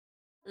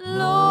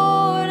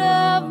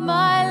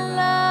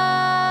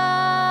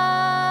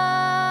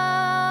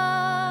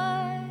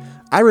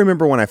I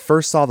remember when I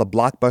first saw the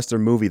blockbuster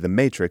movie The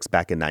Matrix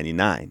back in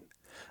 '99.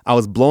 I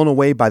was blown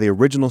away by the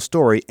original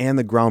story and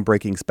the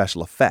groundbreaking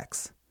special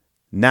effects.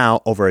 Now,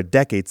 over a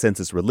decade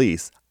since its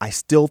release, I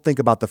still think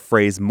about the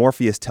phrase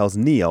Morpheus tells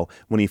Neo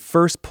when he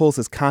first pulls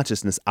his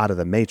consciousness out of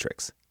the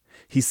Matrix.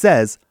 He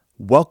says,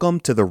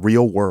 "Welcome to the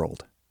real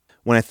world."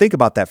 When I think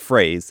about that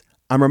phrase,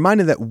 I'm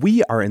reminded that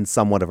we are in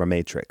somewhat of a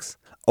matrix,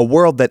 a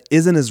world that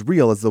isn't as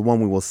real as the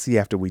one we will see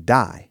after we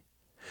die.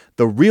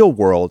 The real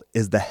world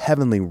is the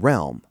heavenly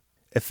realm.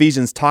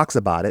 Ephesians talks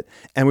about it,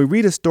 and we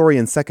read a story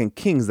in 2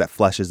 Kings that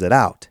fleshes it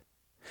out.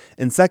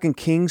 In 2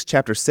 Kings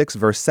chapter 6,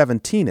 verse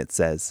 17, it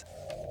says,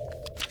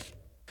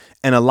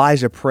 "And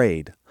Elijah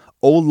prayed,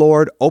 'O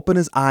Lord, open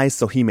his eyes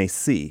so he may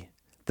see.'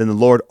 Then the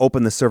Lord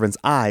opened the servant's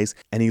eyes,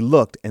 and he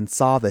looked and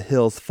saw the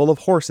hills full of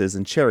horses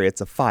and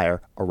chariots of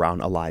fire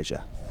around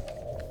Elijah."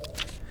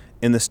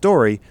 In the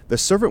story, the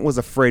servant was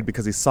afraid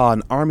because he saw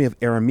an army of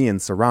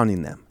Arameans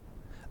surrounding them.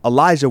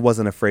 Elijah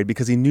wasn't afraid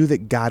because he knew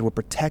that God would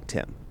protect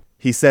him.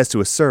 He says to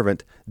his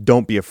servant,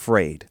 "Don't be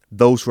afraid.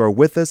 Those who are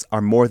with us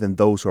are more than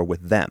those who are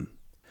with them."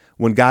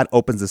 When God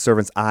opens the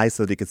servant's eyes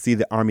so that he could see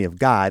the army of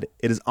God,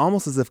 it is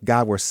almost as if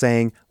God were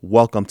saying,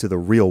 "Welcome to the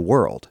real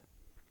world."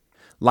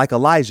 Like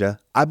Elijah,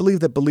 I believe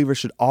that believers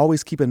should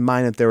always keep in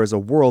mind that there is a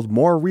world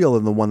more real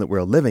than the one that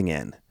we're living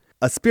in,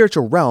 a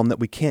spiritual realm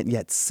that we can't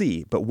yet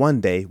see, but one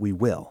day we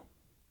will.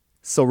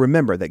 So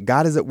remember that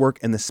God is at work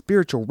in the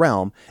spiritual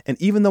realm, and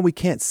even though we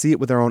can't see it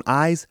with our own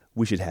eyes,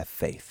 we should have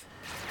faith.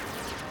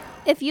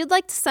 If you'd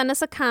like to send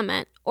us a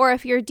comment, or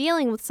if you're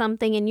dealing with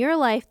something in your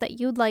life that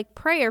you'd like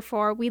prayer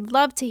for, we'd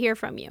love to hear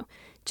from you.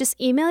 Just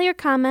email your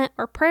comment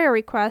or prayer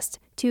request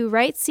to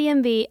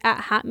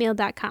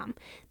writecmv@hotmail.com.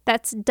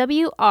 That's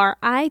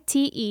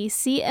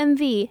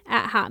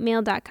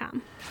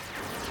WRITECMV@hotmail.com.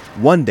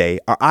 One day,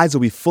 our eyes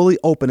will be fully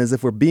open as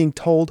if we're being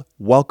told,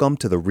 "Welcome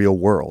to the real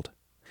world."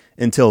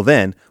 Until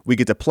then, we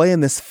get to play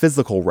in this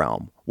physical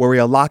realm, where we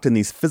are locked in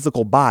these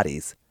physical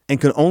bodies and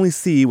can only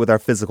see with our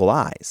physical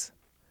eyes.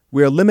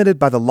 We are limited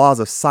by the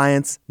laws of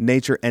science,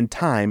 nature, and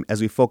time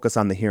as we focus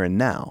on the here and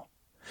now.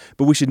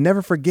 But we should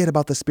never forget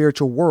about the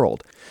spiritual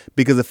world,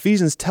 because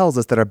Ephesians tells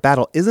us that our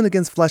battle isn't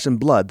against flesh and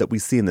blood that we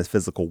see in this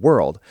physical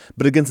world,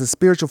 but against the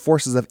spiritual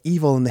forces of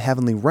evil in the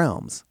heavenly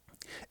realms.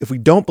 If we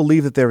don't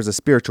believe that there is a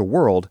spiritual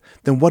world,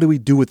 then what do we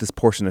do with this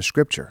portion of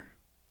Scripture?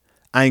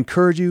 I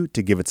encourage you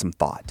to give it some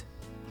thought.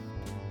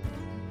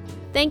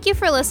 Thank you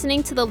for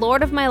listening to the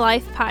Lord of My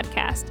Life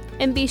podcast,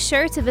 and be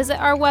sure to visit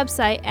our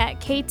website at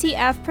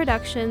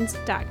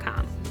ktfproductions.com.